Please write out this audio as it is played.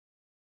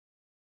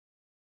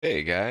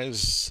Hey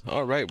guys,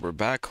 all right, we're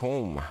back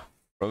home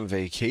from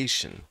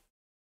vacation.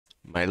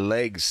 My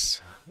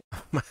legs,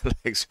 my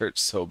legs hurt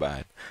so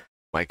bad.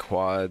 My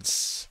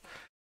quads,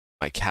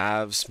 my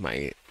calves,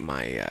 my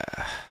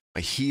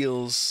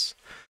heels.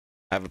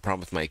 I have a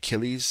problem with my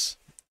Achilles,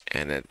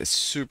 and it's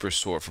super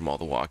sore from all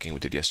the walking we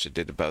did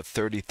yesterday. Did about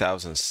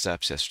 30,000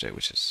 steps yesterday,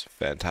 which is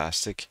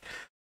fantastic.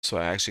 So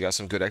I actually got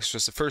some good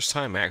exercise. The first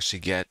time I actually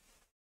get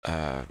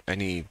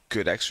any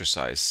good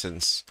exercise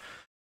since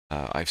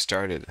I've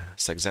started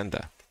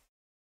Saxenda.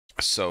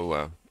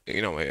 So,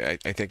 I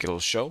think it'll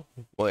show.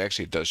 Well,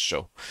 actually, it does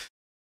show.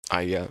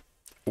 I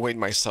weighed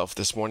myself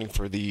this morning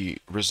for the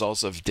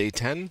results of day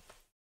 10,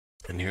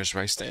 and here's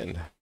where I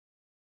stand.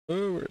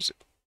 Oh, where is it?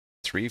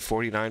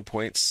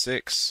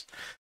 349.6,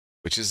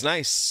 which is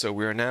nice. So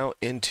we're now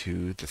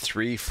into the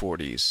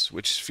 340s,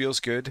 which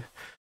feels good.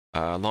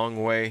 A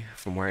long way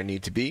from where I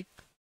need to be,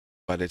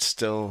 but it's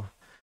still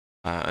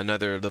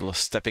another little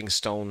stepping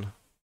stone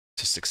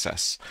to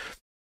success.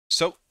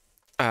 So,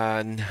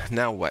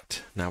 now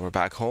what? Now we're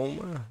back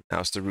home. Now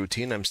it's the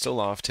routine. I'm still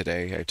off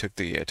today. I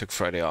took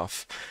Friday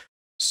off.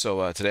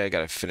 So today I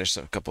gotta finish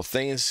a couple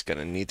things.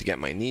 Gonna need to get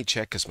my knee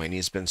checked because my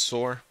knee's been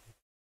sore.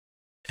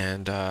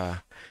 And yeah,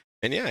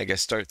 I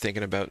guess start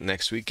thinking about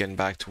next week, getting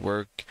back to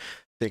work,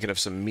 thinking of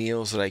some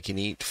meals that I can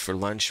eat for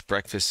lunch.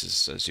 Breakfast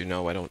is, as you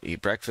know, I don't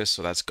eat breakfast,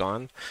 so that's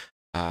gone.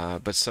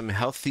 But some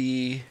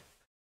healthy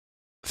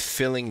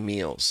filling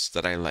meals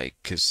that I like,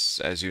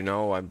 because as you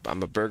know, I'm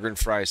a burger and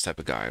fries type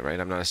of guy, right?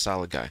 I'm not a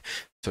salad guy.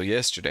 So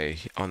yesterday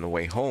on the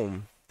way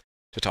home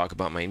to talk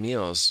about my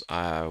meals,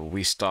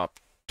 we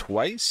stopped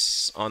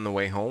twice on the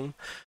way home.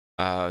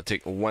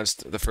 Take once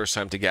the first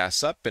time to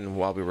gas up, and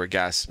while we were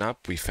gassing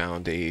up, we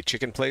found a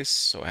chicken place.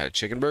 So I had a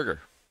chicken burger,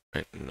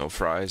 right? No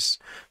fries,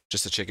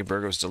 just a chicken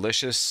burger. It was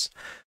delicious.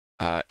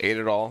 Ate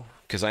it all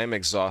because I am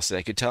exhausted.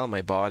 I could tell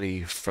my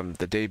body from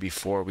the day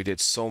before. We did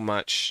so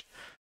much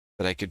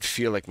that I could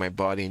feel like my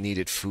body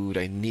needed food.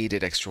 I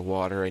needed extra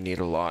water. I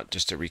needed a lot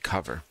just to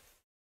recover.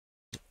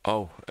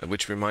 Oh,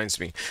 which reminds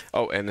me.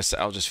 Oh, and this,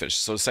 I'll just finish.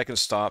 So the second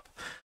stop,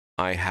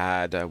 we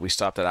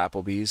stopped at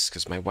Applebee's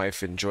because my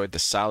wife enjoyed the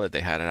salad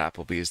they had at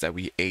Applebee's that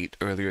we ate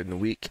earlier in the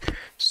week.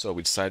 So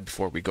we decided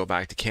before we go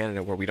back to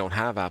Canada where we don't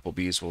have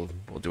Applebee's, we'll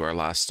do our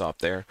last stop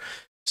there.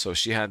 So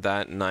she had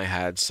that, and I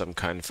had some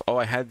kind of. Oh,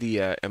 I had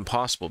the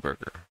Impossible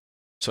Burger.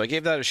 So I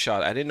gave that a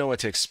shot. I didn't know what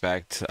to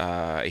expect.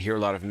 I hear a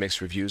lot of mixed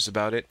reviews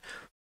about it.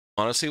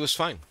 Honestly, it was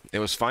fine. It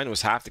was fine. It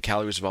was half the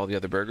calories of all the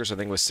other burgers. I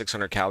think it was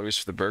 600 calories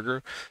for the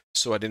burger.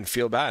 So I didn't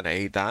feel bad. I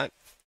ate that.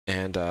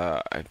 And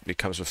it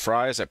comes with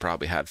fries. I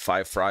probably had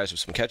 5 fries with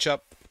some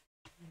ketchup.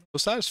 I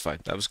was satisfied.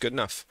 That was good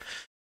enough.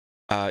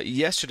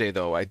 Yesterday,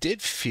 though, I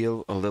did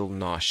feel a little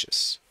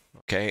nauseous.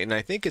 Okay. And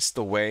I think it's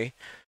the way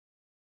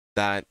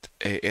that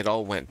it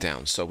all went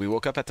down. So we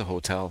woke up at the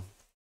hotel.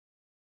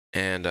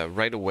 And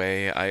right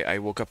away, I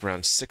woke up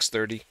around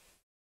 6:30.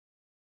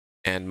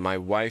 And my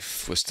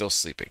wife was still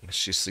sleeping.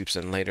 She sleeps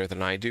in later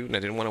than I do, and I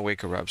didn't want to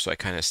wake her up, so I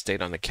kind of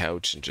stayed on the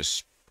couch and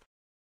just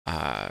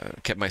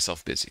kept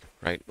myself busy,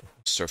 right?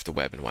 Surf the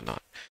web and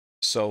whatnot.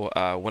 So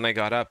when I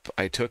got up,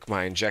 I took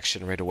my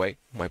injection right away,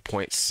 my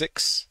point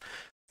 0.6.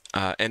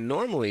 And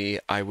normally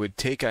I would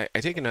I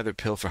take another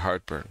pill for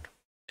heartburn.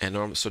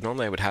 And so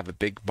normally I would have a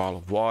big bottle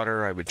of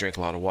water. I would drink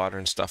a lot of water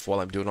and stuff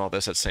while I'm doing all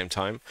this at the same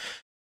time.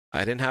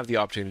 I didn't have the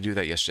opportunity to do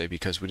that yesterday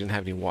because we didn't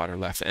have any water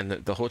left. And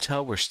the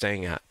hotel we're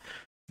staying at,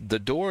 the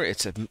door,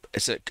 it's a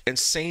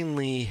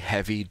insanely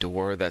heavy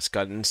door that's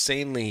got an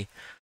insanely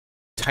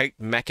tight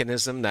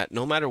mechanism that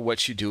no matter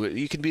what you do,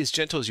 you can be as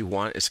gentle as you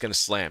want, it's going to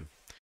slam.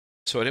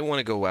 So I didn't want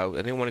to go out.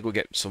 I didn't want to go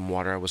get some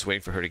water. I was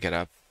waiting for her to get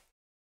up.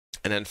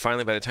 And then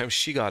finally, by the time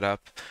she got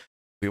up,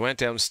 we went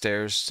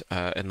downstairs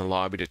in the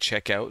lobby to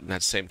check out. And at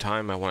the same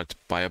time, I wanted to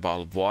buy a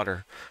bottle of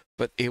water.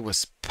 But it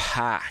was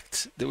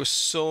packed. There were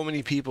so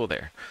many people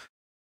there.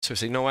 So I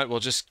said, you know what? We'll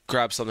just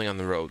grab something on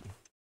the road.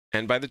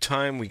 And by the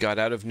time we got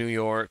out of New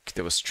York,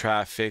 there was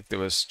traffic. There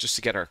was just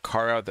to get our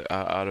car out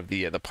of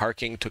the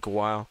parking took a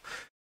while.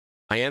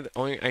 I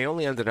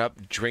only ended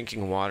up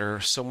drinking water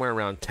somewhere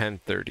around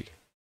 10:30.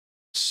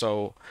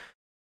 So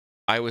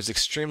I was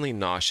extremely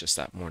nauseous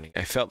that morning.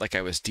 I felt like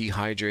I was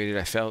dehydrated.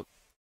 I felt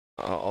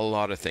a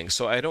lot of things.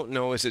 So I don't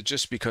know, is it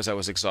just because I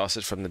was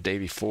exhausted from the day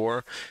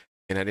before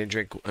and I didn't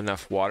drink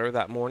enough water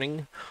that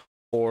morning?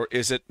 Or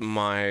is it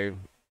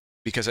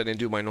because I didn't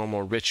do my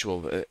normal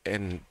ritual,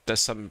 and that's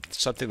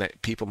something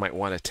that people might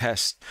want to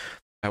test.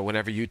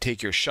 Whenever you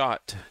take your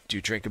shot, do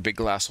you drink a big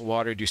glass of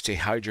water? Do you stay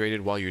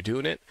hydrated while you're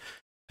doing it?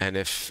 And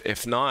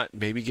if not,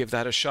 maybe give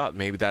that a shot.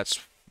 Maybe that's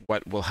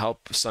what will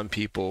help some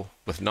people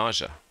with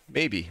nausea.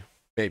 Maybe,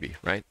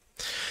 right?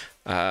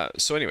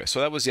 So anyway, so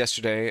that was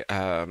yesterday.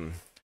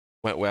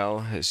 Went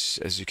well.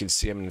 As you can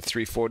see, I'm in the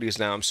 340s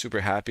now. I'm super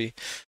happy.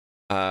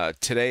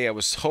 Today, I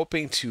was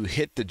hoping to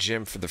hit the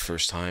gym for the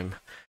first time,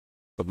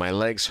 but my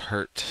legs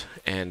hurt.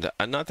 And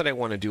not that I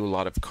want to do a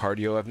lot of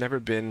cardio. I've never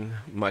been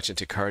much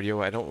into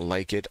cardio. I don't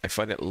like it. I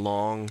find it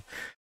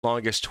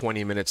longest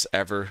 20 minutes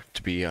ever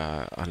to be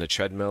on a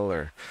treadmill,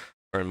 or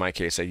in my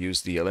case, I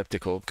use the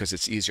elliptical because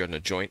it's easier on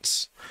the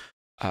joints.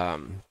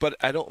 But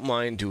I don't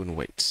mind doing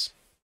weights.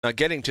 Now,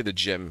 getting to the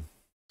gym,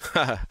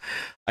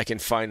 I can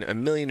find a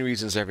million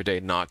reasons every day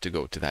not to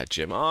go to that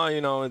gym. Oh,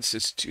 you know,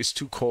 it's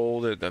too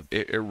cold.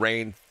 It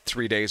rained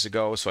 3 days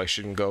ago, so I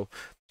shouldn't go.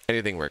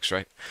 Anything works,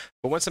 right?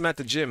 But once I'm at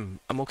the gym,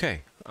 I'm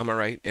okay. I'm all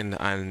right, and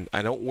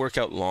I don't work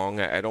out long.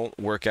 I don't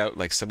work out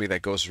like somebody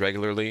that goes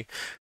regularly.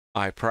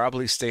 I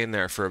probably stay in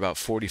there for about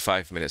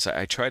 45 minutes.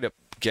 I try to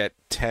get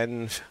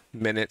 10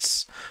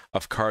 minutes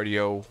of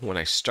cardio when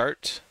I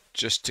start,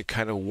 just to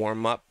kind of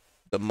warm up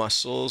the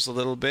muscles a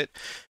little bit.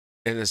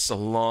 And it's the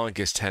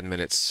longest 10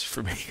 minutes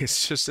for me.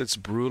 It's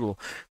brutal.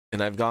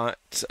 And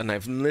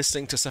I'm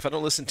listening to stuff. I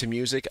don't listen to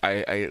music.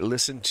 I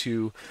listen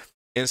to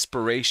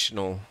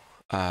inspirational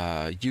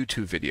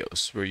YouTube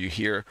videos where you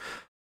hear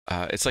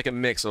it's like a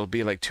mix. It'll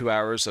be like 2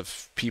 hours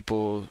of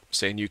people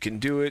saying you can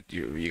do it.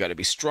 You got to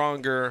be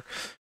stronger.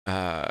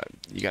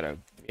 You got to,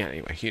 yeah,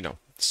 anyway, you know.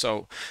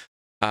 So,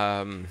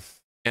 um,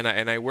 and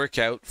I work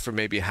out for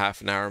maybe half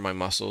an hour, my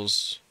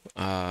muscles,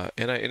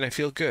 and I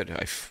feel good.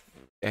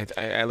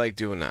 I like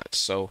doing that.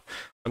 So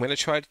I'm gonna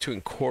try to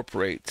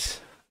incorporate,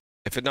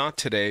 if it not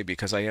today,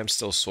 because I am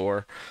still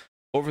sore,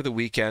 over the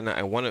weekend.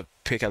 I want to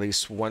pick at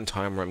least one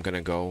time where I'm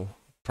gonna go,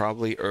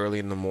 probably early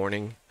in the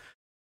morning,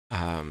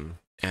 and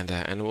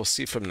we'll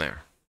see from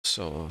there.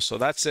 So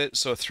that's it.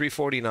 So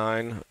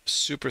 3:49,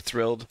 super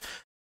thrilled.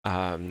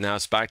 Now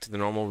it's back to the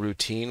normal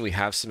routine. We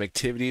have some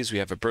activities. We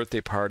have a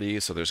birthday party,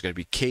 so there's going to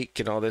be cake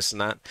and all this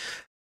and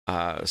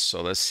that.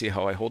 So let's see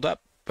how I hold up.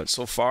 But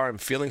so far, I'm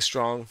feeling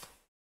strong,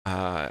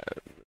 uh,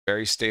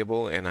 very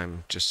stable, and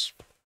I'm just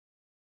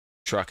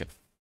trucking.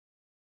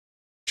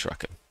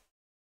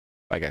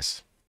 Bye, guys.